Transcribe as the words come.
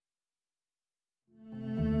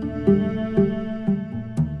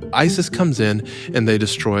ISIS comes in and they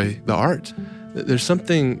destroy the art. There's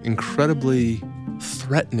something incredibly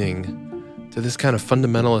threatening to this kind of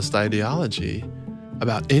fundamentalist ideology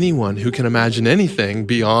about anyone who can imagine anything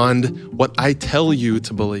beyond what I tell you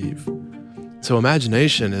to believe. So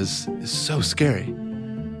imagination is so scary,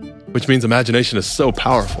 which means imagination is so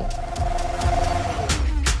powerful.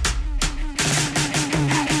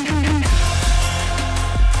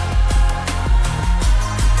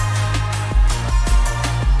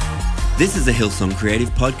 This is a Hillsong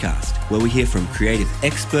Creative Podcast, where we hear from creative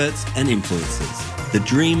experts and influencers, the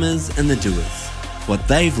dreamers and the doers, what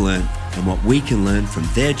they've learned and what we can learn from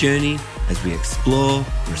their journey as we explore,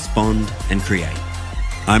 respond, and create.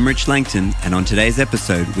 I'm Rich Langton, and on today's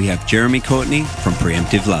episode, we have Jeremy Courtney from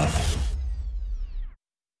Preemptive Love.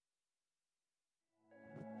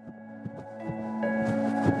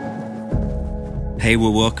 Hey,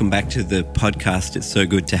 well, welcome back to the podcast. It's so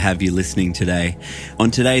good to have you listening today.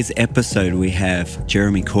 On today's episode, we have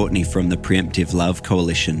Jeremy Courtney from the Preemptive Love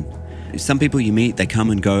Coalition. Some people you meet, they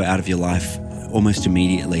come and go out of your life almost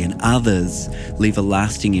immediately, and others leave a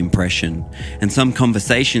lasting impression. And some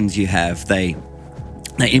conversations you have, they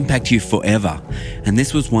impact you forever. And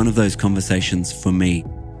this was one of those conversations for me.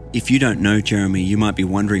 If you don't know Jeremy, you might be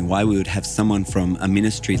wondering why we would have someone from a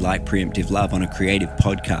ministry like Preemptive Love on a creative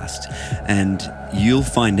podcast. And you'll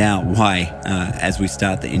find out why as we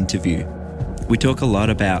start the interview. We talk a lot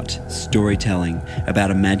about storytelling,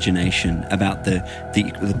 about imagination, about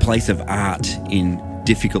the place of art in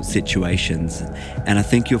difficult situations. And I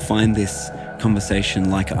think you'll find this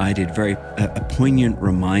conversation, like I did, a poignant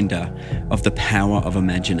reminder of the power of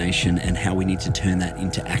imagination and how we need to turn that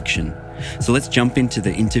into action. So let's jump into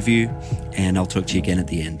the interview, and I'll talk to you again at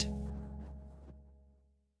the end.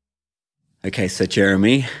 Okay, so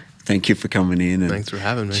Jeremy, thank you for coming in and Thanks for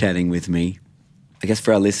having me. Chatting with me. I guess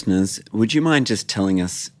for our listeners, would you mind just telling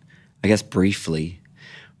us, I guess briefly,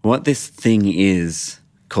 what this thing is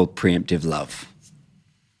called Preemptive Love?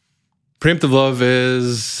 Preemptive love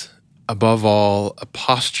is, above all, a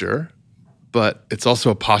posture, but it's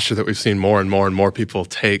also a posture that we've seen more and more and more people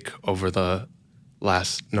take over the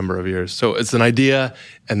last number of years. So it's an idea,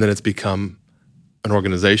 and then it's become an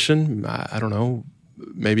organization. I don't know,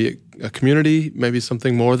 maybe a community, maybe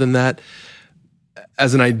something more than that.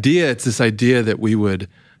 As an idea, it's this idea that we would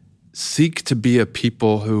seek to be a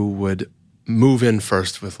people who would move in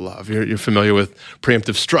first with love. You're familiar with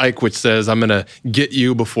preemptive strike, which says, I'm going to get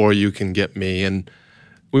you before you can get me. And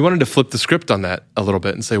we wanted to flip the script on that a little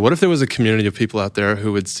bit and say, what if there was a community of people out there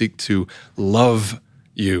who would seek to love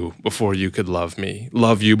you before you could love me,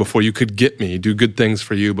 love you before you could get me, do good things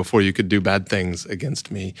for you before you could do bad things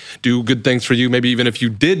against me, do good things for you maybe even if you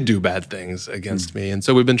did do bad things against me. And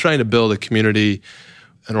so we've been trying to build a community,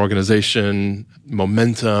 an organization,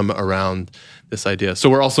 momentum around this idea. So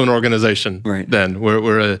we're also an organization. Right. Then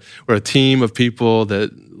we're a team of people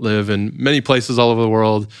that live in many places all over the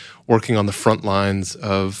world, working on the front lines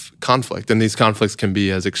of conflict. And these conflicts can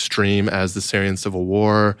be as extreme as the Syrian civil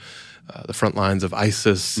war, the front lines of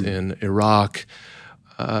ISIS in Iraq.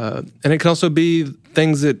 And it can also be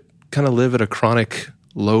things that kind of live at a chronic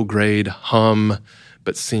low-grade hum,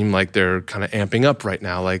 but seem like they're kind of amping up right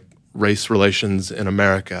now, like race relations in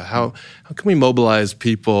America. How can we mobilize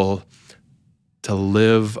people to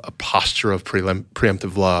live a posture of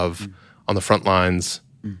preemptive love on the front lines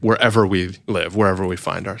wherever we live, wherever we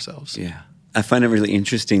find ourselves? Yeah. I find it really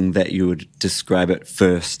interesting that you would describe it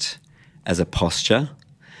first as a posture,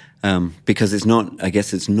 because it's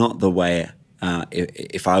not the way,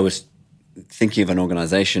 if I was thinking of an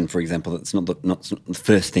organization, for example, it's not the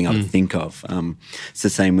first thing I would think of. It's the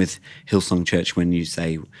same with Hillsong Church. When you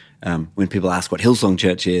say, when people ask what Hillsong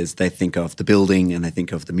Church is, they think of the building and they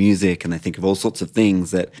think of the music and they think of all sorts of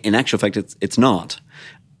things that in actual fact it's not.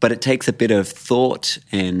 But it takes a bit of thought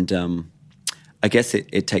and I guess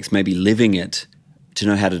it takes maybe living it to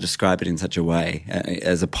know how to describe it in such a way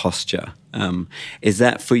as a posture. Is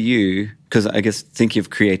that for you? Because I guess thinking of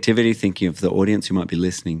creativity, thinking of the audience who might be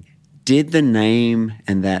listening, did the name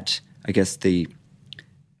and that, I guess, the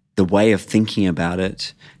way of thinking about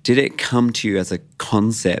it, did it come to you as a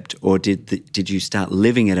concept, or did you start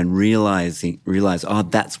living it and realize, oh,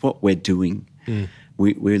 that's what we're doing?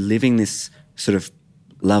 We're living this sort of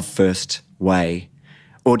love first way,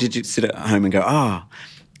 or did you sit at home and go, oh,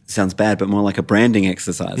 sounds bad, but more like a branding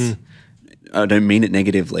exercise? I don't mean it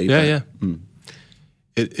negatively. Yeah.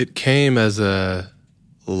 It came as a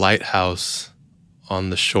lighthouse on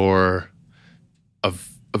the shore of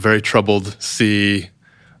a very troubled sea,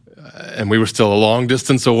 and we were still a long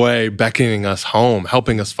distance away, beckoning us home,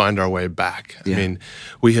 helping us find our way back. Yeah. I mean,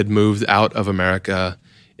 we had moved out of America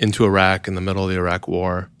into Iraq in the middle of the Iraq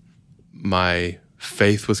War, my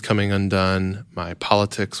faith was coming undone, my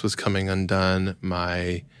politics was coming undone,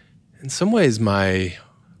 in some ways, my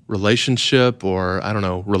relationship or, I don't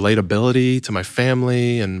know, relatability to my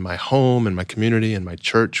family and my home and my community and my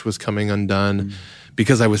church was coming undone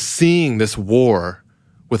because I was seeing this war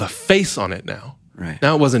with a face on it now. Right.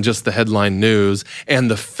 Now it wasn't just the headline news,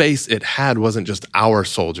 and the face it had wasn't just our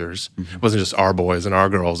soldiers. It wasn't just our boys and our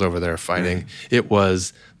girls over there fighting. Right. It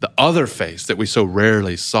was the other face that we so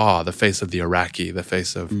rarely saw, the face of the Iraqi, the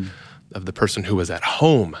face of the person who was at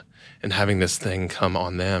home and having this thing come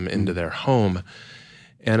on them into their home.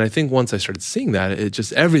 And I think once I started seeing that, it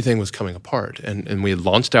just, everything was coming apart. And we had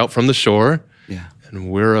launched out from the shore. Yeah. And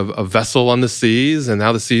we're a vessel on the seas, and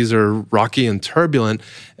now the seas are rocky and turbulent.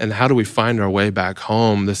 And how do we find our way back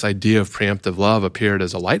home? This idea of preemptive love appeared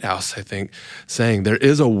as a lighthouse, I think, saying there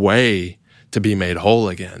is a way to be made whole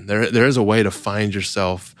again. There is a way to find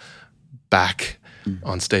yourself back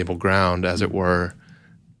on stable ground, as it were.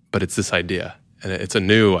 But it's this idea, and it's a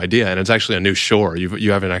new idea, and it's actually a new shore.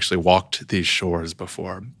 You haven't actually walked these shores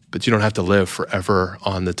before, but you don't have to live forever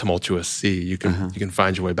on the tumultuous sea. You can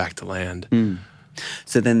find your way back to land.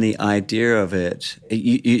 So then the idea of it,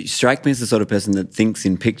 you strike me as the sort of person that thinks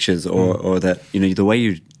in pictures or that, the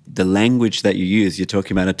way the language that you use, you're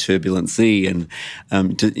talking about a turbulent sea and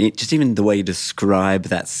just even the way you describe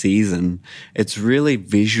that season, it's really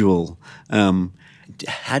visual.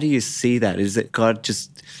 How do you see that? Is it God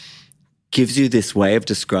just gives you this way of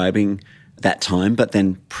describing that time, but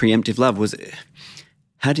then preemptive love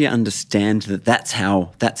how do you understand that that's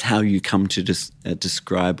how you come to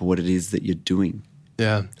describe what it is that you're doing?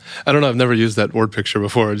 Yeah. I don't know. I've never used that word picture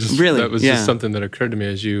before. Really? That was just something that occurred to me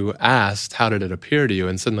as you asked, how did it appear to you?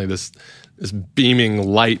 And suddenly this beaming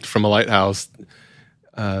light from a lighthouse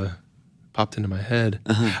popped into my head.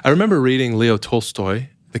 I remember reading Leo Tolstoy,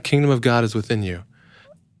 The Kingdom of God is Within You.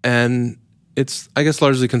 And it's, I guess,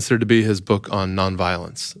 largely considered to be his book on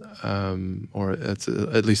nonviolence, or it's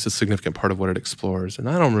at least a significant part of what it explores. And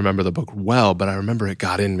I don't remember the book well, but I remember it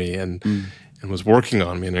got in me and was working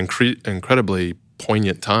on me in an incredibly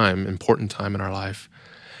poignant time, important time in our life.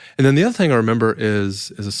 And then the other thing I remember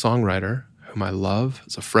is a songwriter whom I love,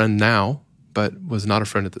 is a friend now, but was not a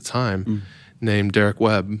friend at the time, named Derek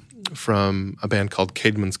Webb from a band called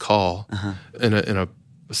Caedmon's Call, in a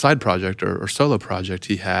side project or solo project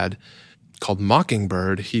he had called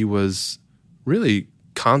Mockingbird. He was really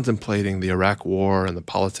contemplating the Iraq War and the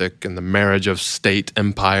politic and the marriage of state,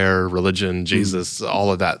 empire, religion, Jesus,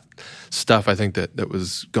 all of that stuff, I think that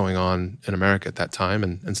was going on in America at that time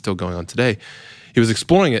and still going on today. He was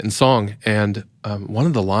exploring it in song, and one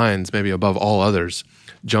of the lines, maybe above all others,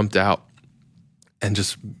 jumped out and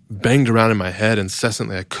just banged around in my head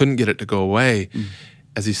incessantly. I couldn't get it to go away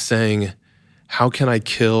as he's saying, "How can I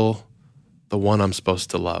kill the one I'm supposed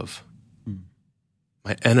to love?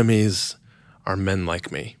 My enemies are men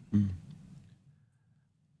like me."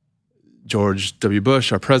 George W.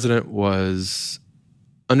 Bush, our president, was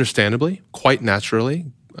understandably, quite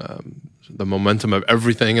naturally, the momentum of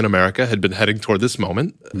everything in America had been heading toward this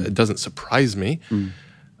moment. It doesn't surprise me,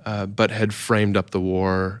 but had framed up the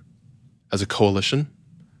war as a coalition.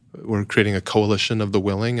 We're creating a coalition of the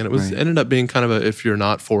willing, and it ended up being kind of a "if you're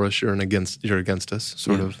not for us, you're against us"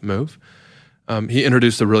 sort of move. He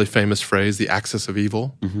introduced a really famous phrase, the axis of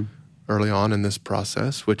evil, early on in this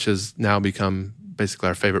process, which has now become basically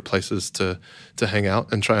our favorite places to hang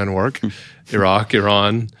out and try and work. Iraq,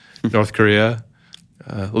 Iran, North Korea,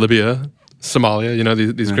 Libya,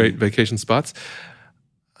 Somalia, these great vacation spots.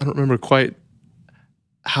 I don't remember quite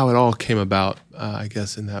how it all came about, I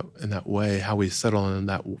guess, in that way, how we settled on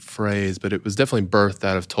that phrase, but it was definitely birthed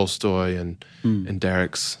out of Tolstoy and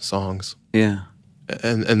Derek's songs. Yeah.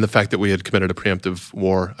 And the fact that we had committed a preemptive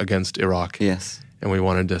war against Iraq. Yes. And we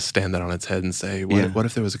wanted to stand that on its head and say, what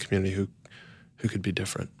if there was a community who could be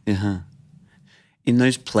different? In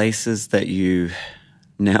those places that you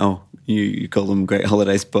call them great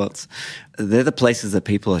holiday spots, they're the places that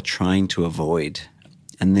people are trying to avoid.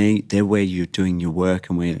 And they're where you're doing your work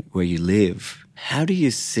and where you live. How do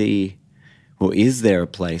you see, or is there a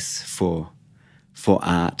place for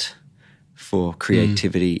art, for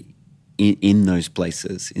creativity in those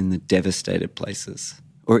places, in the devastated places?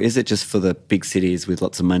 Or is it just for the big cities with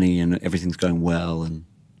lots of money and everything's going well? And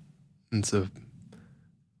it's a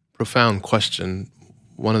profound question.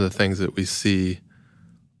 One of the things that we see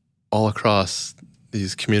all across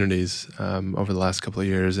these communities over the last couple of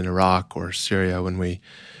years in Iraq or Syria when we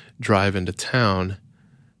drive into town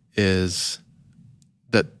is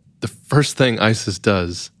that the first thing ISIS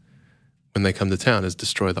does when they come to town is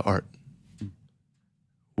destroy the art.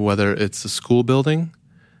 Whether it's a school building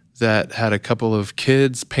that had a couple of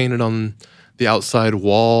kids painted on the outside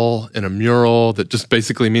wall in a mural that just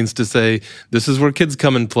basically means to say, this is where kids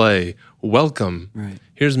come and play. Welcome. Right.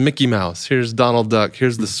 Here's Mickey Mouse. Here's Donald Duck.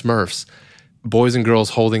 Here's the Smurfs. Boys and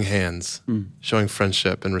girls holding hands, showing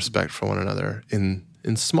friendship and respect for one another in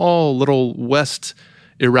small little West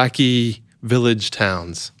Iraqi village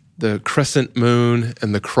towns. The crescent moon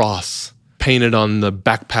and the cross painted on the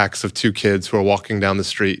backpacks of two kids who are walking down the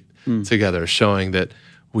street together, showing that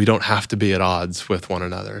we don't have to be at odds with one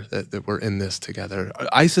another, that we're in this together.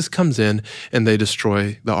 ISIS comes in and they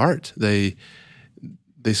destroy the art. They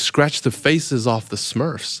scratch the faces off the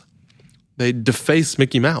Smurfs. They deface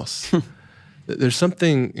Mickey Mouse. There's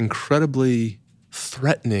something incredibly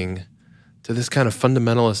threatening to this kind of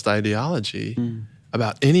fundamentalist ideology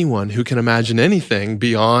about anyone who can imagine anything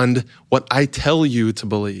beyond what I tell you to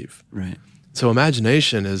believe. Right. So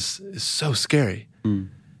imagination is so scary,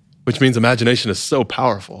 which means imagination is so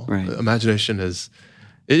powerful. Right. Imagination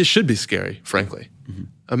it should be scary, frankly.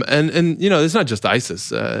 And you know, it's not just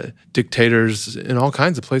ISIS. Dictators in all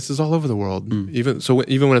kinds of places all over the world. Even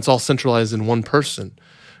when it's all centralized in one person,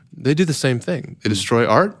 they do the same thing. They destroy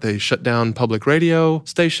art. They shut down public radio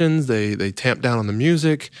stations. They tamp down on the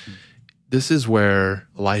music. This is where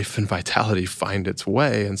life and vitality find its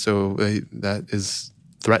way, and so that is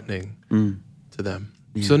threatening to them.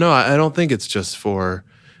 Yeah. So no, I don't think it's just for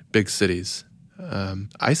big cities.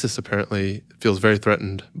 ISIS apparently feels very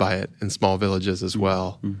threatened by it in small villages as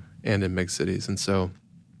well, and in big cities. And so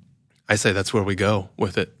I say that's where we go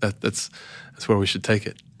with it. That's where we should take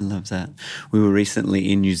it. I love that. We were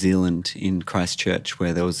recently in New Zealand, in Christchurch,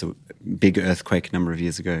 where there was a big earthquake a number of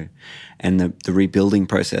years ago, and the rebuilding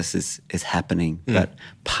process is happening. But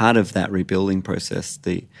part of that rebuilding process,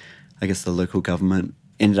 I guess the local government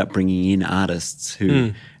ended up bringing in artists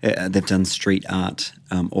who they've done street art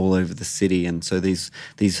all over the city, and so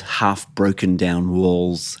these half broken down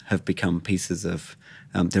walls have become pieces of.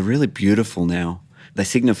 They're really beautiful now. They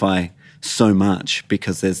signify so much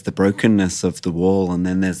because there's the brokenness of the wall, and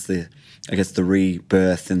then there's the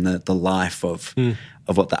rebirth and the life of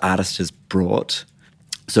what the artist has brought.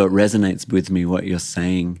 So it resonates with me what you're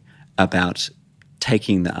saying about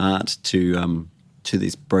taking the art to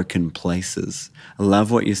these broken places. I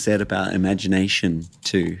love what you said about imagination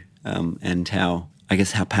too, and how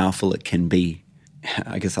powerful it can be.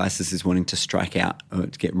 I guess ISIS is wanting to strike out or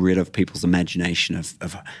to get rid of people's imagination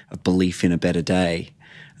of belief in a better day.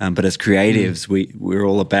 But as creatives, we're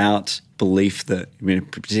all about belief that,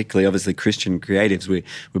 particularly obviously Christian creatives, we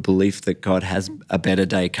believe that God has a better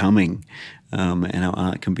day coming, and our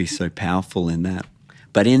art can be so powerful in that.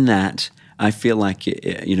 But in that, I feel like,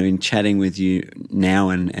 in chatting with you now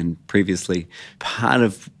and previously, part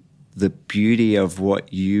of the beauty of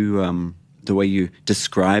what you, the way you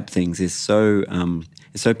describe things is so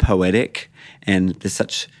poetic, and there's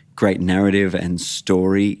such great narrative and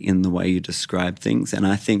story in the way you describe things. And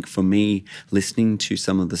I think for me, listening to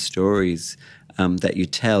some of the stories that you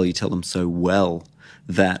tell them so well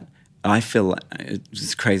that I feel like,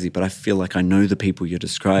 it's crazy, but I feel like I know the people you're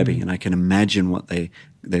describing, and I can imagine what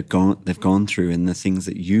they've gone through and the things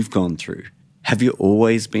that you've gone through. Have you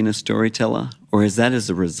always been a storyteller, or is that as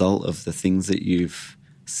a result of the things that you've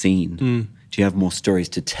seen? Do you have more stories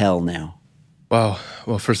to tell now? Wow.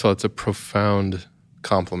 Well, first of all, it's a profound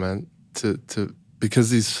compliment to because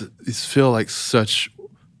these feel like such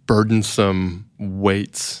burdensome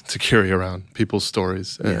weights to carry around, people's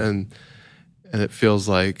stories, and it feels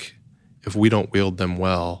like if we don't wield them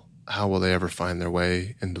well, how will they ever find their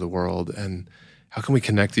way into the world, and how can we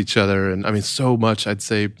connect each other? And I mean, so much, I'd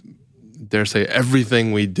say, dare say,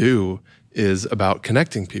 everything we do is about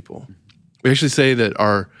connecting people. We actually say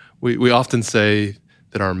that we often say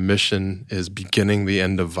that our mission is beginning the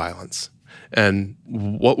end of violence. And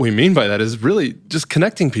what we mean by that is really just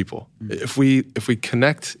connecting people. If we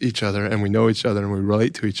connect each other and we know each other and we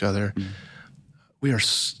relate to each other, we are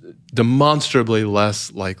demonstrably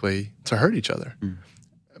less likely to hurt each other.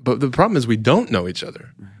 But the problem is we don't know each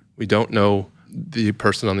other. We don't know the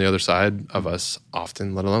person on the other side of us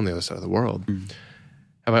often, let alone the other side of the world.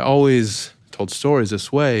 Have I always told stories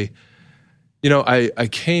this way? I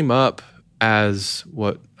came up as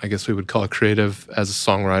what I guess we would call a creative, as a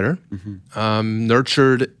songwriter,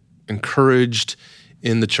 nurtured, encouraged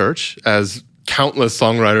in the church, as countless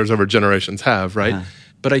songwriters over generations have, right?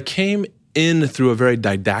 But I came in through a very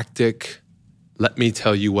didactic, let me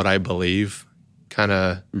tell you what I believe kind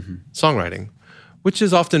of songwriting, which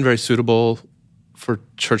is often very suitable for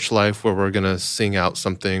church life, where we're going to sing out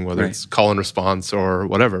something, whether it's call and response or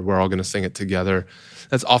whatever. We're all going to sing it together.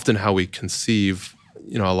 That's often how we conceive,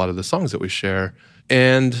 a lot of the songs that we share.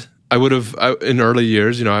 And I would have, in early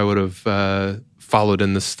years, I would have followed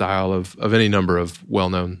in the style of any number of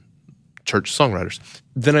well-known church songwriters.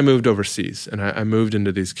 Then I moved overseas, and I moved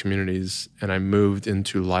into these communities, and I moved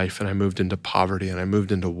into life, and I moved into poverty, and I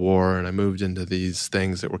moved into war, and I moved into these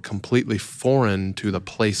things that were completely foreign to the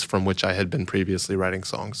place from which I had been previously writing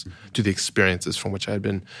songs, to the experiences from which I had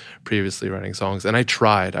been previously writing songs. And I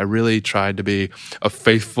really tried to be a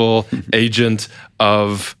faithful agent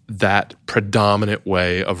of that predominant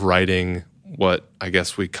way of writing what I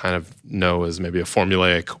guess we kind of know as maybe a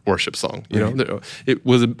formulaic worship song. It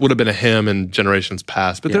would have been a hymn in generations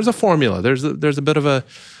past, but there's a formula. There's a bit of a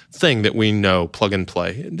thing that we know, plug and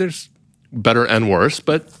play. There's better and worse,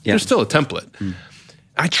 but there's still a template.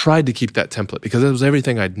 I tried to keep that template because it was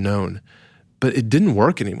everything I'd known, but it didn't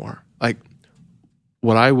work anymore. Like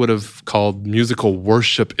what I would have called musical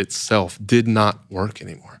worship itself did not work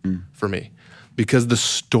anymore for me because the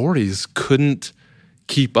stories couldn't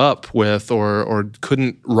keep up with or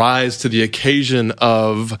couldn't rise to the occasion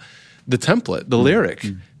of the template, the lyric.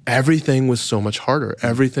 Everything was so much harder.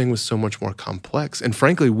 Everything was so much more complex. And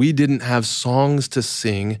frankly, we didn't have songs to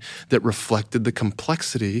sing that reflected the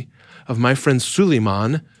complexity of my friend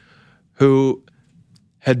Suleiman, who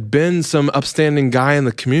had been some upstanding guy in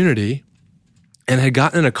the community and had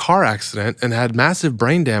gotten in a car accident and had massive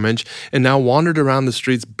brain damage and now wandered around the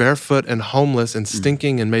streets barefoot and homeless and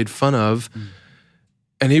stinking and made fun of.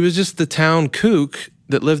 And he was just the town kook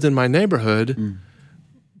that lived in my neighborhood.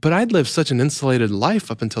 But I'd lived such an insulated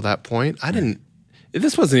life up until that point.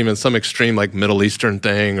 This wasn't even some extreme like Middle Eastern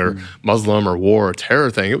thing or Muslim or war or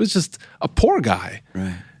terror thing. It was just a poor guy.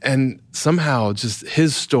 Right. And somehow just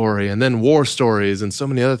his story and then war stories and so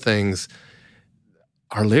many other things,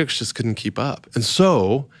 our lyrics just couldn't keep up. And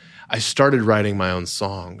so I started writing my own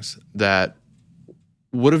songs that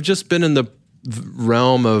would have just been in the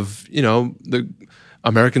realm of, the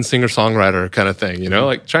American singer-songwriter kind of thing,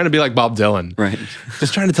 like trying to be like Bob Dylan. Right.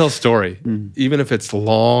 Just trying to tell a story, even if it's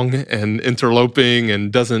long and interloping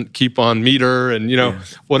and doesn't keep on meter and,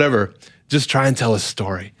 whatever. Just try and tell a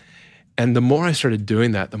story. And the more I started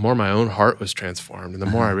doing that, the more my own heart was transformed. And the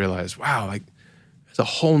more I realized, wow, like there's a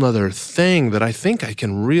whole nother thing that I think I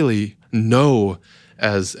can really know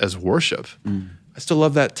as worship. I still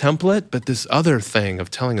love that template, but this other thing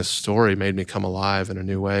of telling a story made me come alive in a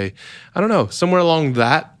new way. I don't know, somewhere along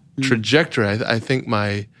that trajectory, I think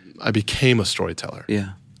I became a storyteller. Yeah.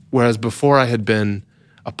 Whereas before I had been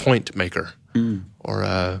a point maker or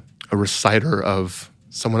a reciter of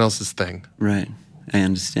someone else's thing. Right. I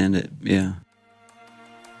understand it. Yeah.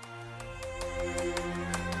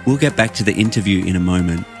 We'll get back to the interview in a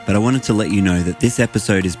moment, but I wanted to let you know that this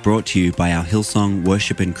episode is brought to you by our Hillsong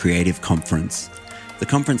Worship and Creative Conference. The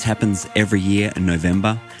conference happens every year in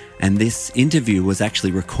November, and this interview was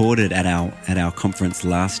actually recorded at our conference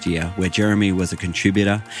last year, where Jeremy was a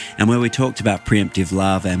contributor and where we talked about Preemptive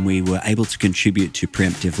Love, and we were able to contribute to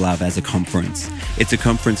Preemptive Love as a conference. It's a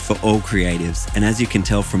conference for all creatives, and as you can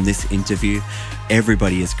tell from this interview,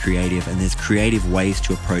 everybody is creative, and there's creative ways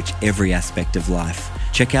to approach every aspect of life.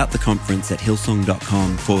 Check out the conference at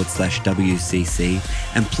hillsong.com/WCC,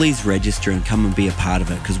 and please register and come and be a part of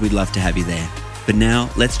it because we'd love to have you there. But now,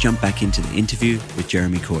 let's jump back into the interview with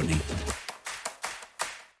Jeremy Courtney.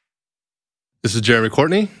 This is Jeremy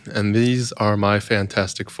Courtney, and these are my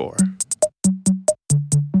Fantastic Four.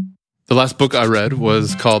 The last book I read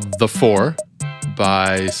was called The Four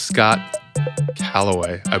by Scott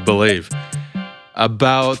Calloway, I believe,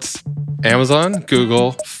 about Amazon,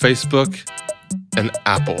 Google, Facebook, and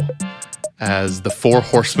Apple as the four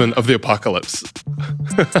horsemen of the apocalypse.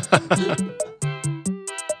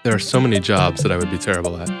 There are so many jobs that I would be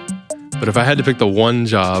terrible at. But if I had to pick the one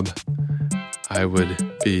job I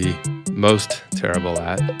would be most terrible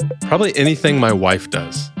at, probably anything my wife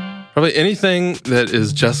does. Probably anything that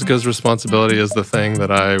is Jessica's responsibility is the thing that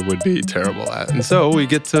I would be terrible at. And so we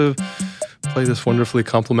get to play this wonderfully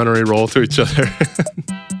complementary role to each other.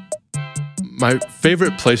 My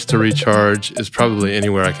favorite place to recharge is probably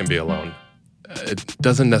anywhere I can be alone. It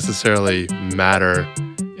doesn't necessarily matter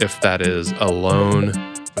if that is alone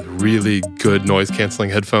with really good noise-canceling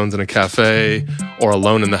headphones in a cafe or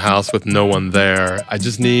alone in the house with no one there. I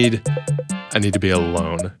need to be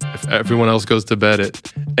alone. If everyone else goes to bed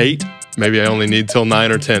at 8, maybe I only need till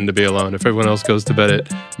 9 or 10 to be alone. If everyone else goes to bed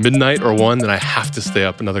at midnight or 1, then I have to stay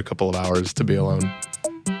up another couple of hours to be alone.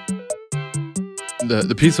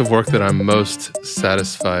 The piece of work that I'm most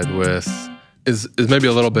satisfied with is maybe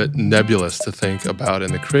a little bit nebulous to think about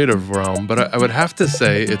in the creative realm, but I would have to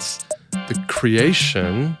say it's the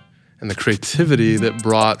creation and the creativity that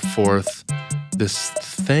brought forth this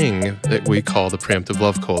thing that we call the Preemptive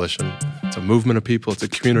Love Coalition. It's a movement of people. It's a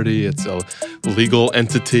community. It's a legal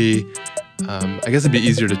entity. I guess it'd be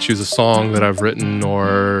easier to choose a song that I've written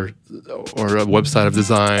or a website I've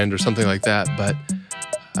designed or something like that. But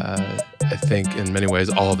I think in many ways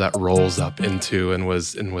all of that rolls up into and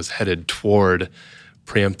was headed toward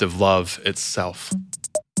preemptive love itself.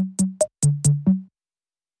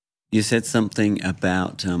 You said something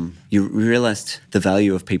about you realized the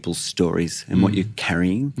value of people's stories and what you're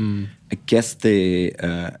carrying. I guess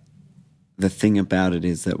the thing about it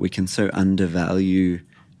is that we can so undervalue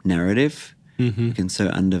narrative. We can so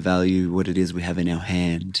undervalue what it is we have in our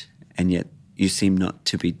hand, and yet you seem not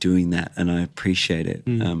to be doing that, and I appreciate it.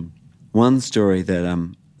 One story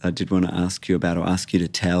that I did want to ask you about, or ask you to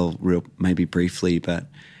tell maybe briefly, but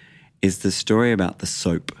is the story about the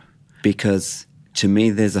soap. Because to me,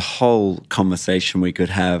 there's a whole conversation we could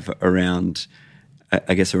have around,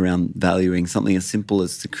 I guess, around valuing something as simple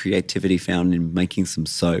as the creativity found in making some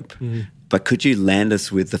soap. But could you land us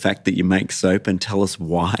with the fact that you make soap and tell us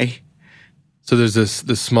why? So there's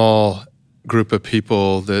this small group of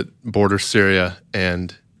people that border Syria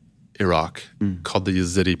and Iraq called the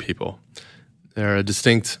Yazidi people. They're a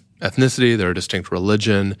distinct ethnicity, they're a distinct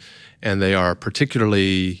religion, and they are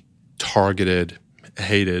particularly targeted,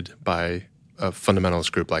 hated by a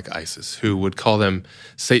fundamentalist group like ISIS, who would call them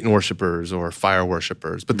Satan worshipers or fire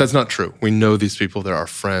worshipers. But that's not true. We know these people. They're our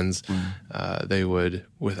friends. They would,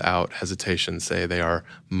 without hesitation, say they are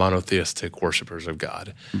monotheistic worshipers of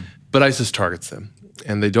God. But ISIS targets them,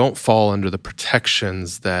 and they don't fall under the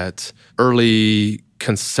protections that early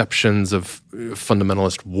conceptions of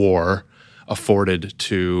fundamentalist war afforded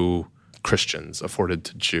to Christians, afforded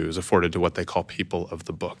to Jews, afforded to what they call people of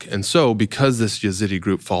the book. And so because this Yazidi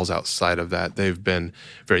group falls outside of that, they've been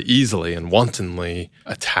very easily and wantonly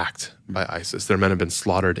attacked by ISIS. Their men have been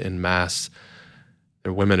slaughtered en masse.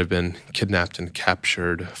 Their women have been kidnapped and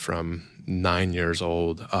captured from 9 years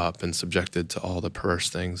old up and subjected to all the perverse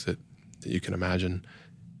things that you can imagine.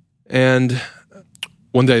 And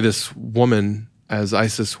one day this woman, as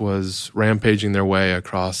ISIS was rampaging their way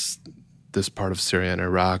across this part of Syria and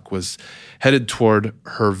Iraq, was headed toward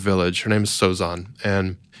her village. Her name is Sozan,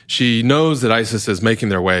 and she knows that ISIS is making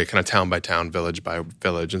their way kind of town by town, village by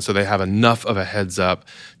village, and so they have enough of a heads up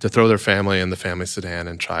to throw their family in the family sedan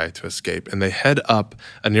and try to escape. And they head up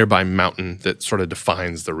a nearby mountain that sort of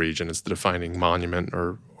defines the region. It's the defining monument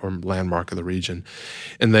or landmark of the region.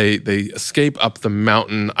 And they escape up the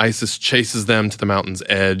mountain. ISIS chases them to the mountain's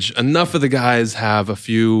edge. Enough of the guys have a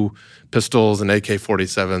few pistols and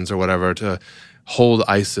AK-47s or whatever to hold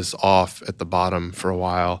ISIS off at the bottom for a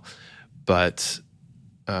while. But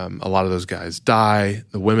a lot of those guys die.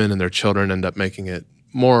 The women and their children end up making it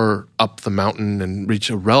more up the mountain and reach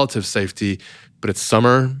a relative safety. But it's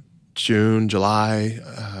summer, June, July,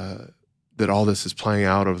 that all this is playing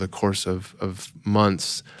out over the course of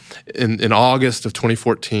months. In August of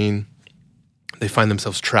 2014, they find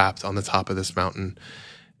themselves trapped on the top of this mountain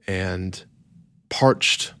and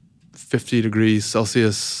parched, 50 degrees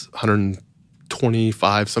Celsius,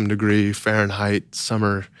 125 some degree Fahrenheit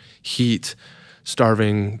summer heat,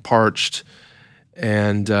 starving, parched,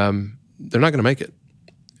 and they're not going to make it.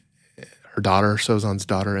 Her daughter, Sozan's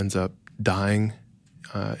daughter, ends up dying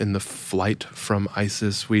in the flight from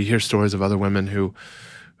ISIS. We hear stories of other women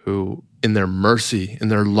who in their mercy, in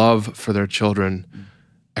their love for their children,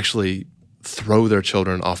 actually throw their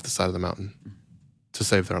children off the side of the mountain to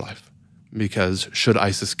save their life. Because should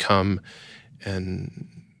ISIS come and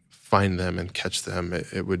find them and catch them,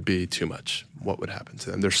 it would be too much. What would happen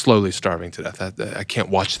to them? They're slowly starving to death. I can't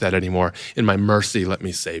watch that anymore. In my mercy, let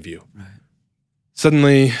me save you. Right.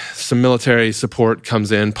 Suddenly, some military support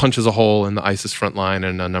comes in, punches a hole in the ISIS front line,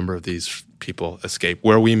 and a number of these people escape.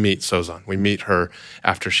 Where we meet Sozan. We meet her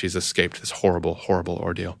after she's escaped this horrible, horrible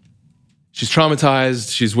ordeal. She's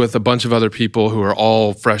traumatized. She's with a bunch of other people who are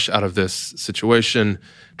all fresh out of this situation,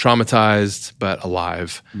 traumatized but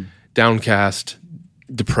alive, downcast,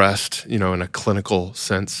 depressed, in a clinical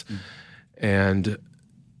sense, and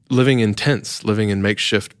living in tents, living in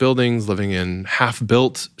makeshift buildings, living in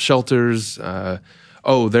half-built shelters.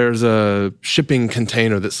 There's a shipping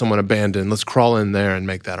container that someone abandoned. Let's crawl in there and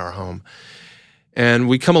make that our home. And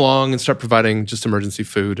we come along and start providing just emergency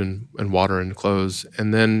food and water and clothes,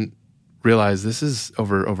 and then realize this is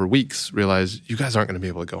over weeks, realize you guys aren't going to be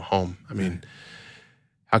able to go home. I mean,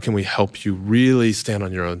 how can we help you really stand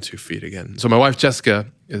on your own 2 feet again? So my wife, Jessica,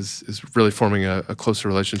 is really forming a closer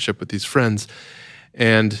relationship with these friends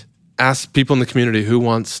and ask people in the community who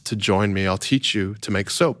wants to join me. I'll teach you to make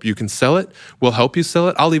soap. You can sell it. We'll help you sell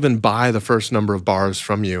it. I'll even buy the first number of bars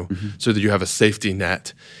from you so that you have a safety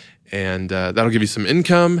net. And that'll give you some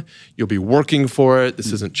income. You'll be working for it.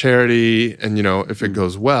 This isn't charity. And, if it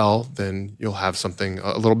goes well, then you'll have something,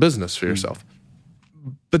 a little business for yourself.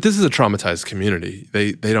 But this is a traumatized community.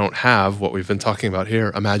 They don't have what we've been talking about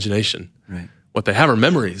here, imagination. Right. What they have are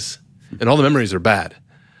memories, and all the memories are bad.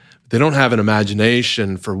 They don't have an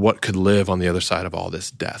imagination for what could live on the other side of all this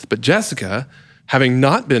death. But Jessica, having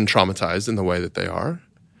not been traumatized in the way that they are,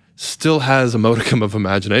 still has a modicum of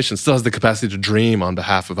imagination, still has the capacity to dream on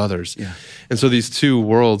behalf of others. Yeah. And so these two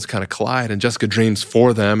worlds kind of collide, and Jessica dreams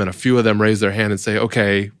for them, and a few of them raise their hand and say,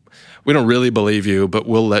 okay, we don't really believe you, but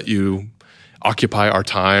we'll let you occupy our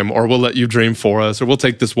time, or we'll let you dream for us, or we'll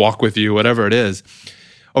take this walk with you, whatever it is.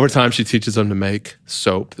 Over time, she teaches them to make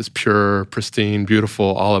soap, this pure, pristine,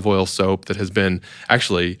 beautiful olive oil soap that has been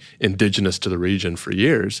actually indigenous to the region for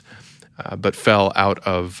years, but fell out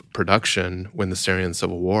of production when the Syrian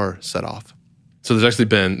civil war set off. So there's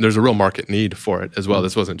a real market need for it as well.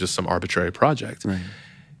 This wasn't just some arbitrary project. Right.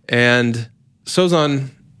 And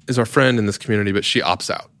Sozan is our friend in this community, but she opts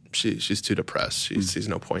out. She's too depressed. She sees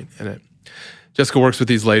no point in it. Jessica works with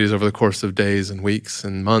these ladies over the course of days and weeks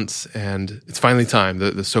and months, and it's finally time.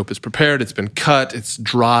 The soap is prepared, it's been cut, it's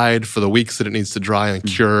dried for the weeks that it needs to dry and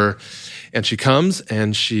cure. And she comes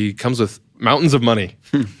with mountains of money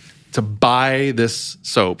to buy this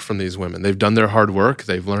soap from these women. They've done their hard work,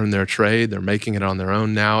 they've learned their trade, they're making it on their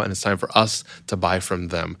own now, and it's time for us to buy from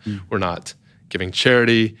them. We're not giving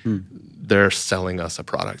charity, they're selling us a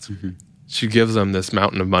product. She gives them this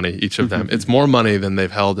mountain of money, each of them. It's more money than they've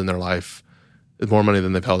held in their life. It's more money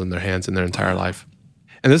than they've held in their hands in their entire life.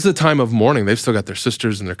 And this is a time of mourning. They've still got their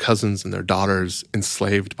sisters and their cousins and their daughters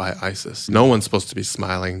enslaved by ISIS. No one's supposed to be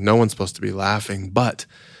smiling. No one's supposed to be laughing, but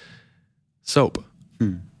soap.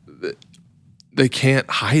 They can't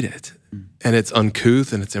hide it. And it's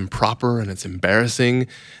uncouth and it's improper and it's embarrassing.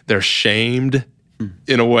 They're shamed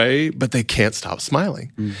in a way, but they can't stop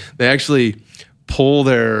smiling. They actually pull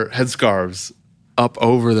their headscarves up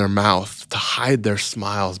over their mouth to hide their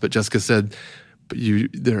smiles. But Jessica said, but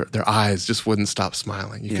their eyes just wouldn't stop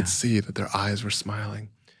smiling. You could see that their eyes were smiling.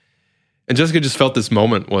 And Jessica just felt this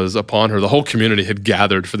moment was upon her. The whole community had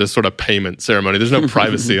gathered for this sort of payment ceremony. There's no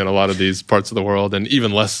privacy in a lot of these parts of the world, and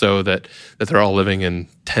even less so that they're all living in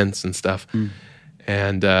tents and stuff.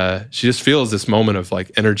 And she just feels this moment of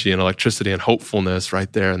like energy and electricity and hopefulness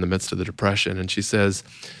right there in the midst of the depression. And she says,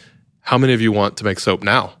 how many of you want to make soap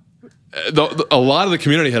now? A lot of the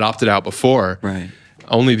community had opted out before. Right.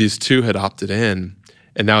 Only these two had opted in,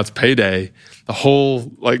 and now it's payday. The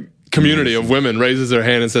whole community of women raises their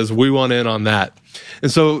hand and says, we want in on that.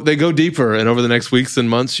 And so they go deeper, and over the next weeks and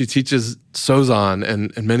months, she teaches Sozan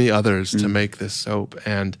and many others to make this soap.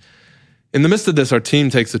 And in the midst of this, our team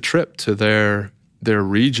takes a trip to their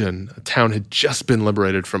region. A town had just been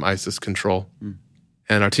liberated from ISIS control.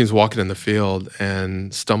 And our team's walking in the field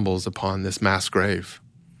and stumbles upon this mass grave.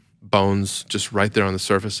 Bones just right there on the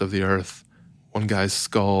surface of the earth. One guy's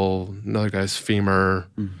skull, another guy's femur,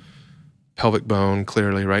 pelvic bone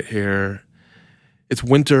clearly right here. It's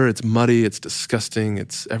winter, it's muddy, it's disgusting,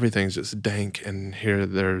 everything's just dank, and here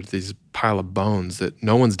there's these pile of bones that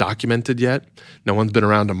no one's documented yet. No one's been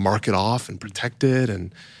around to mark it off and protect it,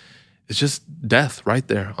 and it's just death right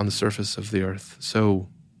there on the surface of the earth, so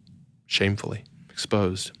shamefully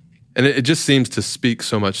exposed. And it just seems to speak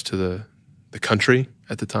so much to the country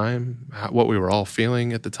at the time, what we were all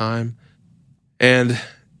feeling at the time. And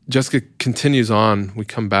Jessica continues on. We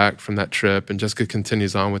come back from that trip, and Jessica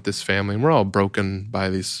continues on with this family. And we're all broken by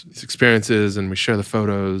these experiences, and we share the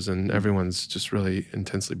photos, and everyone's just really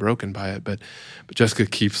intensely broken by it. But Jessica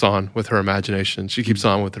keeps on with her imagination. She keeps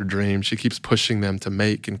on with her dreams. She keeps pushing them to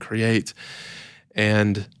make and create.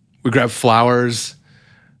 And we grab flowers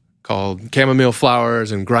called chamomile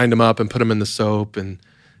flowers and grind them up and put them in the soap. And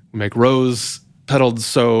we make rose-petaled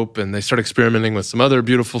soap, and they start experimenting with some other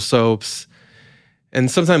beautiful soaps. And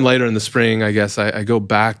sometime later in the spring, I guess, I go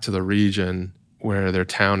back to the region where their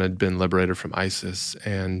town had been liberated from ISIS.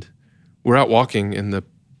 And we're out walking in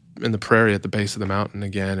the prairie at the base of the mountain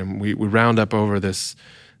again. And we round up over this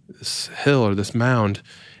hill or this mound,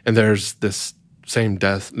 and there's this same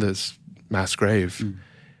this mass grave.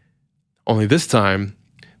 Only this time,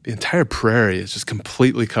 the entire prairie is just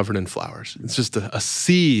completely covered in flowers. It's just a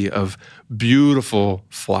sea of beautiful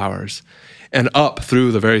flowers. And up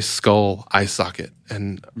through the very skull eye socket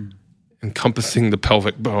and encompassing the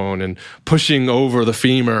pelvic bone and pushing over the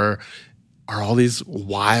femur are all these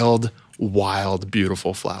wild,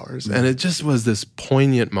 beautiful flowers. And it just was this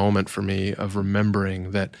poignant moment for me of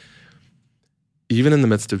remembering that even in the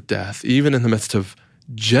midst of death, even in the midst of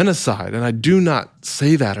genocide. And I do not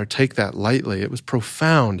say that or take that lightly. It was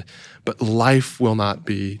profound, but life will not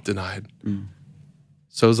be denied.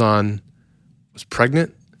 Sozan was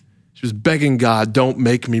pregnant. She was begging God, don't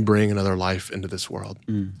make me bring another life into this world.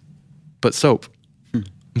 But soap,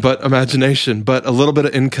 but imagination, but a little bit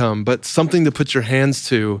of income, but something to put your hands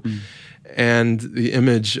to. And the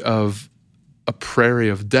image of a prairie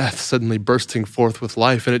of death suddenly bursting forth with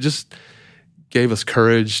life. And it just gave us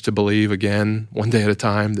courage to believe again, one day at a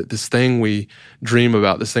time, that this thing we dream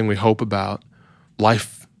about, this thing we hope about,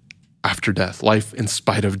 life after death, life in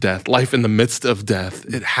spite of death, life in the midst of death,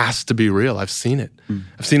 it has to be real. I've seen it.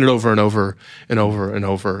 I've seen it over and over and over and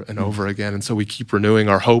over and over again. And so we keep renewing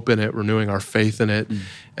our hope in it, renewing our faith in it,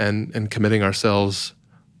 and committing ourselves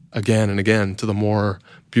again and again to the more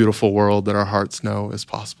beautiful world that our hearts know is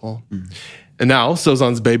possible. And now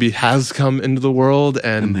Sozan's baby has come into the world,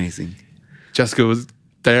 and amazing. Jessica was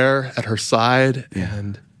there at her side,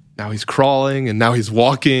 and now he's crawling, and now he's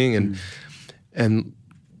walking, and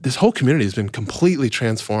this whole community has been completely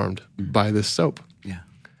transformed by this soap,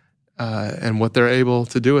 and what they're able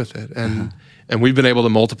to do with it, and we've been able to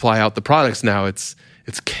multiply out the products now. It's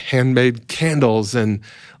handmade candles and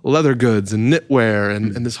leather goods and knitwear,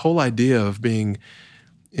 and this whole idea of being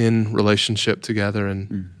in relationship together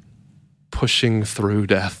and pushing through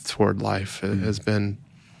death toward life has been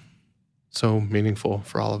so meaningful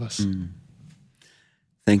for all of us.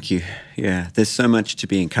 Thank you. Yeah, there's so much to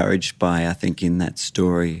be encouraged by, I think, in that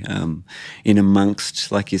story. In amongst,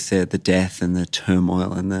 like you said, the death and the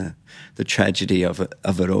turmoil and the tragedy of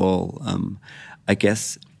it all, I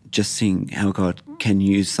guess just seeing how God can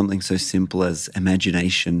use something so simple as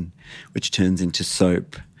imagination, which turns into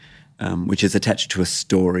soap, which is attached to a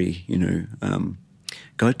story,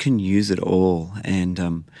 God can use it all.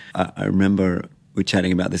 And I remember we were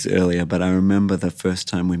chatting about this earlier, but I remember the first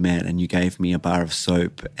time we met and you gave me a bar of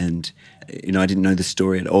soap, and I didn't know the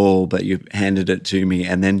story at all, but you handed it to me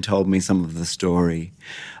and then told me some of the story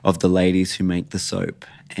of the ladies who make the soap.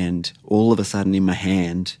 And all of a sudden in my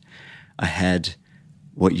hand, I had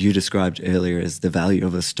what you described earlier as the value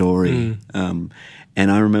of a story. And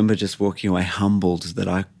I remember just walking away humbled that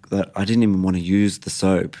I didn't even want to use the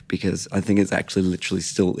soap, because I think it's actually literally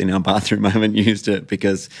still in our bathroom. I haven't used it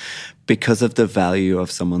because of the value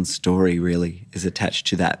of someone's story really is attached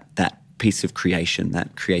to that piece of creation,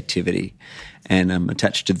 that creativity. And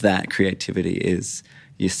attached to that creativity is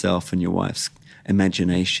yourself and your wife's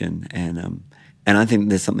imagination. And I think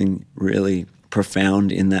there's something really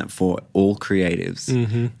profound in that for all creatives,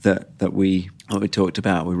 that we talked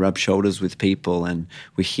about. We rub shoulders with people and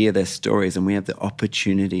we hear their stories, and we have the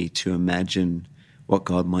opportunity to imagine what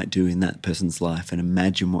God might do in that person's life and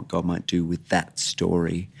imagine what God might do with that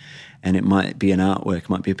story. And it might be an artwork, it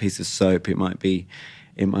might be a piece of soap, it might be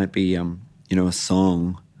a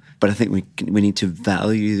song. But I think we need to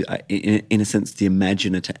value, in a sense, the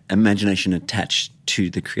imagination attached to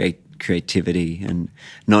the creativity, and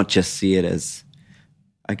not just see it as,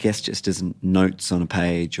 I guess, just as notes on a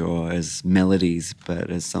page or as melodies, but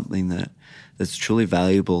as something that's truly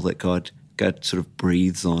valuable, that God sort of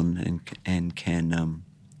breathes on and can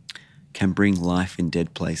bring life in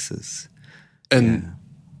dead places.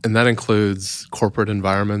 And that includes corporate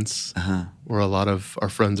environments where a lot of our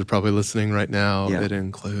friends are probably listening right now. Yeah. It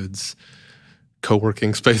includes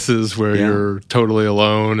co-working spaces where you're totally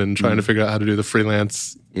alone and trying to figure out how to do the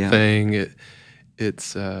freelance thing.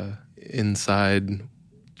 It's inside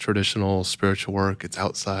traditional spiritual work. It's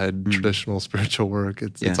outside traditional spiritual work.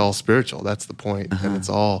 It's all spiritual. That's the point. And it's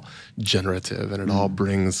all generative, and it all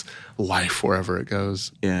brings life wherever it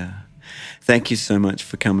goes. Yeah. Thank you so much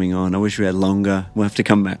for coming on. I wish we had longer. We'll have to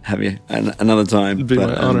come back, have you another time. It'd be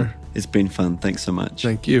my honor. It's been fun. Thanks so much.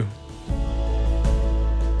 Thank you.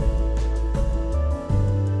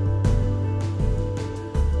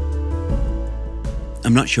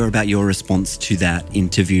 I'm not sure about your response to that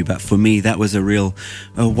interview, but for me, that was a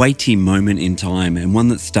weighty moment in time, and one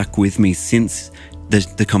that stuck with me since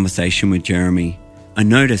the conversation with Jeremy. I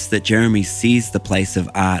noticed that Jeremy sees the place of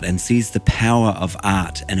art and sees the power of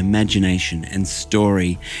art and imagination and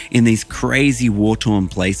story in these crazy war-torn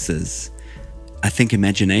places. I think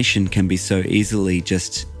imagination can be so easily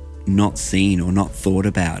just not seen or not thought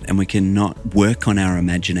about, and we can not work on our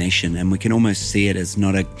imagination, and we can almost see it as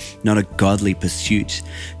not a godly pursuit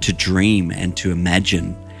to dream and to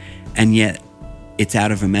imagine. And yet it's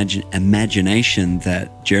out of imagination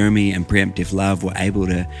that Jeremy and Preemptive Love were able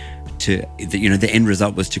to the end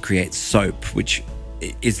result was to create soap, which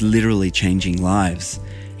is literally changing lives.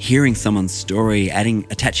 hearing someone's story,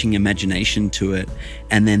 attaching imagination to it,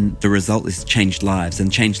 and then the result is changed lives,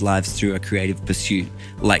 and changed lives through a creative pursuit,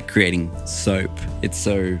 like creating soap. It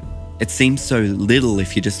seems so little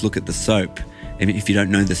if you just look at the soap, if you don't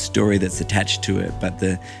know the story that's attached to it, but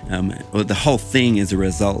the whole thing is a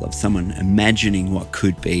result of someone imagining what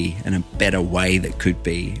could be and a better way that could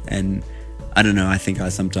be. And I don't know, I think I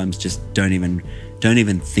sometimes just don't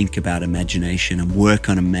even think about imagination and work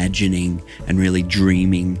on imagining and really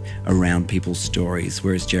dreaming around people's stories,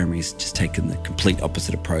 whereas Jeremy's just taken the complete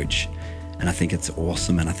opposite approach. And I think it's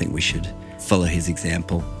awesome, and I think we should follow his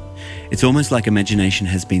example. It's almost like imagination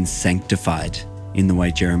has been sanctified in the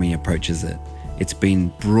way Jeremy approaches it. It's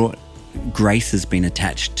been brought, grace has been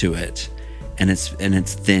attached to it, and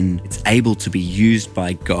it's able to be used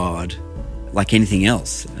by God like anything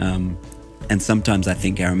else. And sometimes I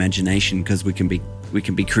think our imagination, because we can be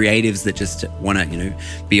creatives that just want to,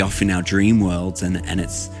 be off in our dream worlds, and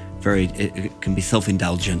it can be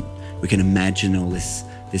self-indulgent. We can imagine all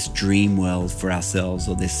this dream world for ourselves,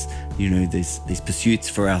 or these pursuits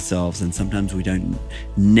for ourselves, and sometimes we don't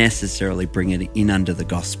necessarily bring it in under the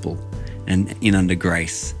gospel and in under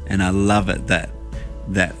grace. And I love it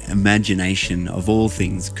that imagination of all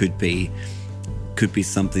things could be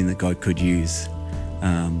something that God could use.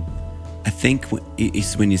 I think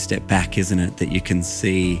it's when you step back, isn't it, that you can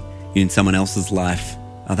see in someone else's life,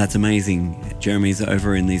 oh, that's amazing. Jeremy's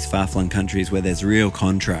over in these far-flung countries where there's real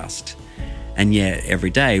contrast. And yet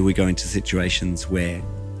every day we go into situations where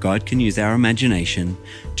God can use our imagination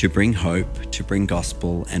to bring hope, to bring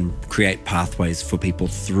gospel, and create pathways for people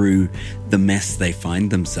through the mess they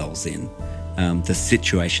find themselves in, the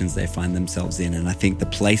situations they find themselves in. And I think the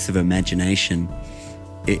place of imagination,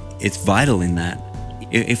 it's vital in that,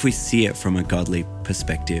 if we see it from a godly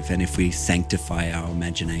perspective and if we sanctify our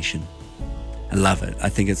imagination. I love it. I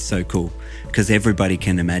think it's so cool because everybody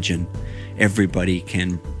can imagine. Everybody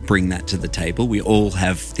can bring that to the table. We all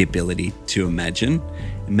have the ability to imagine.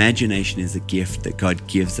 Imagination is a gift that God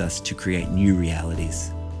gives us to create new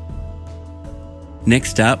realities.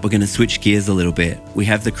 Next up, we're going to switch gears a little bit. We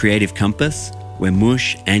have the Creative Compass, where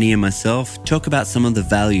Mush, Annie, and myself talk about some of the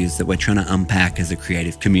values that we're trying to unpack as a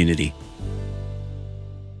creative community.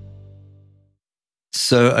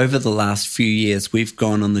 So over the last few years, we've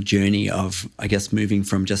gone on the journey of, I guess, moving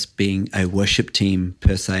from just being a worship team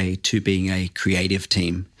per se to being a creative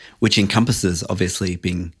team, which encompasses obviously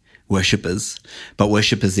being worshippers, but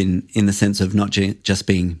worshippers in the sense of not just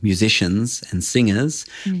being musicians and singers,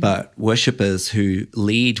 but worshippers who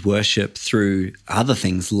lead worship through other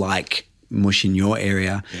things like Mush in your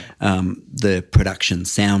area, the production,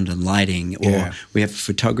 sound and lighting, or we have a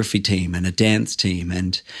photography team and a dance team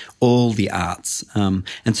and all the arts. And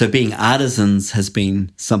so being artisans has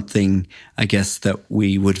been something, I guess, that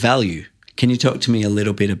we would value. Can you talk to me a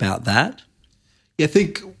little bit about that? Yeah, I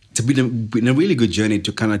think it's been a really good journey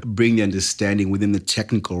to kind of bring the understanding within the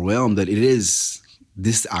technical realm that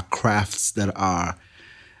these are crafts that are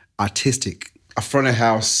artistic. A front of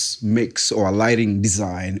house mix or a lighting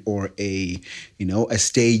design or a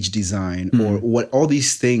stage design or what, all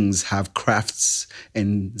these things have crafts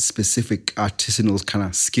and specific artisanal kind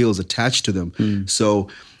of skills attached to them. So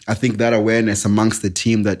I think that awareness amongst the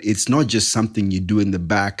team that it's not just something you do in the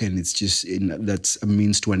back and it's just that's a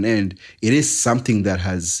means to an end. It is something that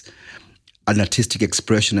has an artistic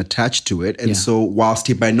expression attached to it. And so whilst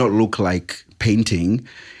it might not look like painting,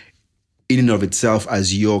 in and of itself,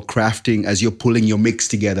 as you're crafting, as you're pulling your mix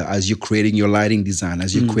together, as you're creating your lighting design,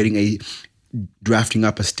 as you're drafting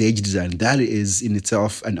up a stage design, that is in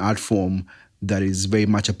itself an art form that is very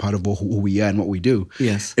much a part of who we are and what we do.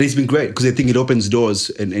 Yes. And it's been great because I think it opens doors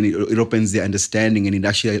and it opens the understanding, and it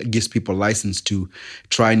actually gives people license to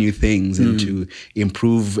try new things and to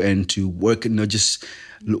improve and to work, not just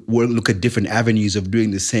look at different avenues of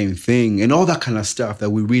doing the same thing and all that kind of stuff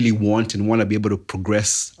that we really want and want to be able to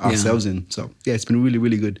progress ourselves in. So yeah, it's been really,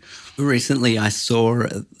 really good. Recently, I saw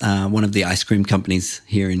one of the ice cream companies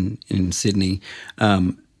here in Sydney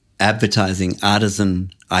advertising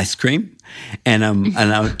artisan ice cream. And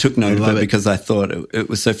I took note of it because I thought it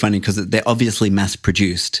was so funny because they're obviously mass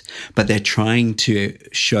produced, but they're trying to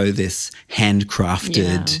show this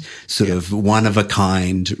handcrafted sort of one of a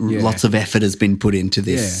kind. Lots of effort has been put into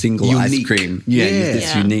this single ice cream.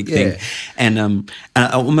 This unique thing. And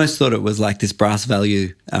I almost thought it was like this brass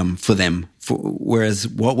value for them. Whereas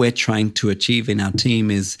what we're trying to achieve in our team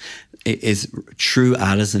is true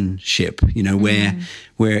artisanship,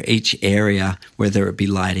 where each area, whether it be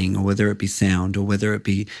lighting or whether it be sound or whether it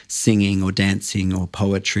be singing or dancing or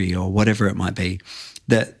poetry or whatever it might be,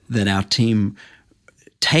 that our team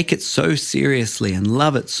take it so seriously and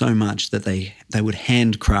love it so much that they would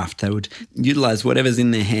handcraft, they would utilize whatever's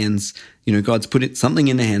in their hands. God's put something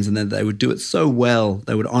in their hands, and then they would do it so well,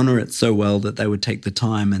 they would honor it so well that they would take the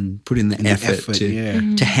time and put in the effort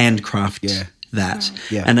to handcraft that. Right.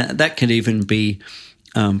 Yeah. And that could even be,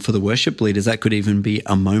 for the worship leaders, that could even be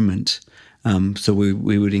a moment. So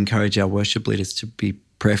we would encourage our worship leaders to be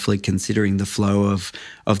prayerfully considering the flow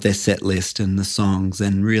of their set list and the songs,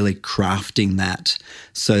 and really crafting that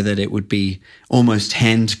so that it would be almost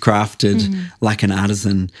handcrafted, like an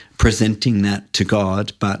artisan, presenting that to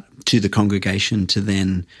God, but to the congregation to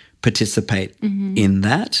then participate in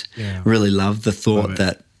that. Yeah. Really love the thought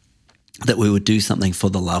that we would do something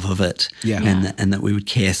for the love of it, and that we would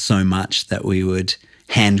care so much that we would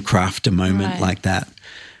handcraft a moment like that.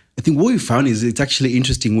 I think what we found is it's actually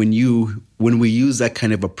interesting when we use that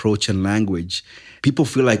kind of approach and language, people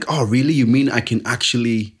feel like, oh, really? You mean I can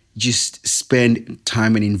actually just spend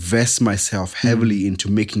time and invest myself heavily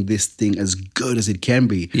into making this thing as good as it can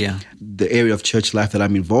be? Yeah. The area of church life that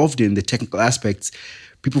I'm involved in, the technical aspects,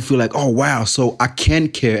 people feel like, oh, wow, so I can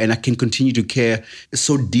care and I can continue to care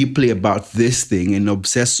so deeply about this thing and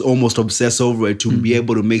almost obsess over it to be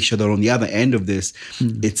able to make sure that on the other end of this,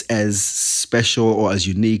 it's as special or as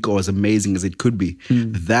unique or as amazing as it could be.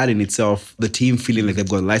 That in itself, the team feeling like they've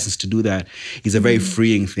got a license to do that is a very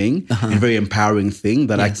freeing thing and very empowering thing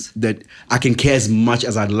that I can care as much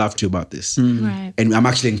as I'd love to about this. Right. And I'm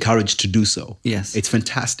actually encouraged to do so. Yes. It's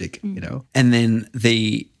fantastic, And then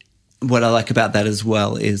what I like about that as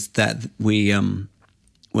well is that we,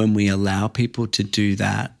 when we allow people to do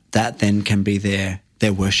that, that then can be their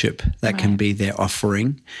worship, that can be their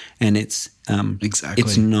offering, and it's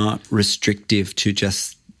it's not restrictive to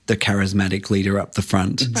just the charismatic leader up the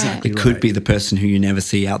front. Exactly. It could be the person who you never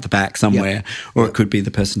see out the back somewhere, or it could be the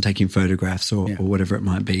person taking photographs or whatever it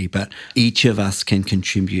might be. But each of us can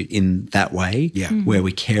contribute in that way, where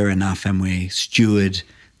we care enough and we steward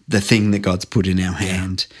the thing that God's put in our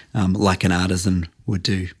hand, like an artisan would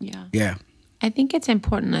do. Yeah. I think it's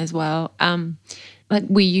important as well. Like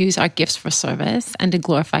we use our gifts for service and to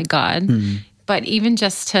glorify God, but even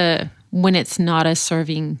just to, when it's not a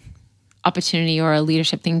serving opportunity or a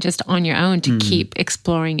leadership thing, just on your own to keep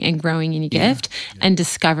exploring and growing in your gift and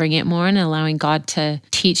discovering it more and allowing God to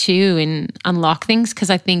teach you and unlock things. Because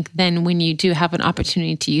I think then when you do have an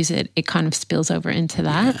opportunity to use it, it kind of spills over into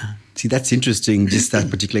that. Yeah. See, that's interesting, just that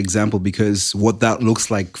particular example, because what that looks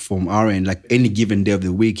like from our end, like any given day of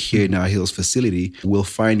the week here in our Hills facility, we'll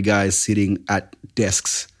find guys sitting at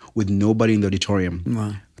desks with nobody in the auditorium.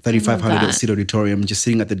 Wow. 3,500 seat auditorium, just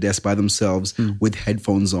sitting at the desk by themselves with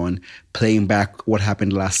headphones on, playing back what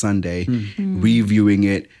happened last Sunday, reviewing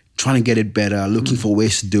it, trying to get it better, looking for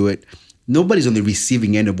ways to do it. Nobody's on the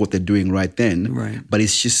receiving end of what they're doing right then, but it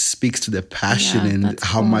just speaks to their passion and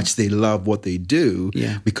how much they love what they do.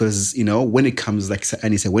 Yeah. Because, when it comes, like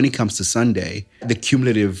Annie said, when it comes to Sunday, the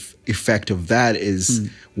cumulative effect of that is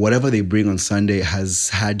whatever they bring on Sunday has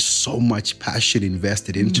had so much passion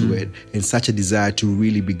invested into it and such a desire to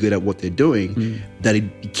really be good at what they're doing that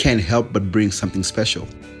it can't help but bring something special.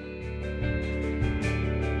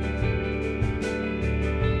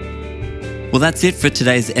 Well, that's it for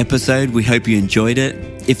today's episode. We hope you enjoyed it.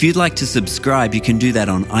 If you'd like to subscribe, you can do that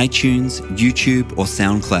on iTunes, YouTube, or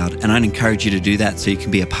SoundCloud. And I'd encourage you to do that so you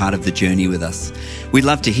can be a part of the journey with us. We'd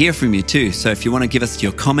love to hear from you too. So if you want to give us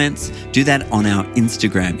your comments, do that on our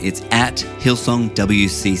Instagram. It's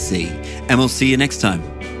 @HillsongWCC. And we'll see you next time.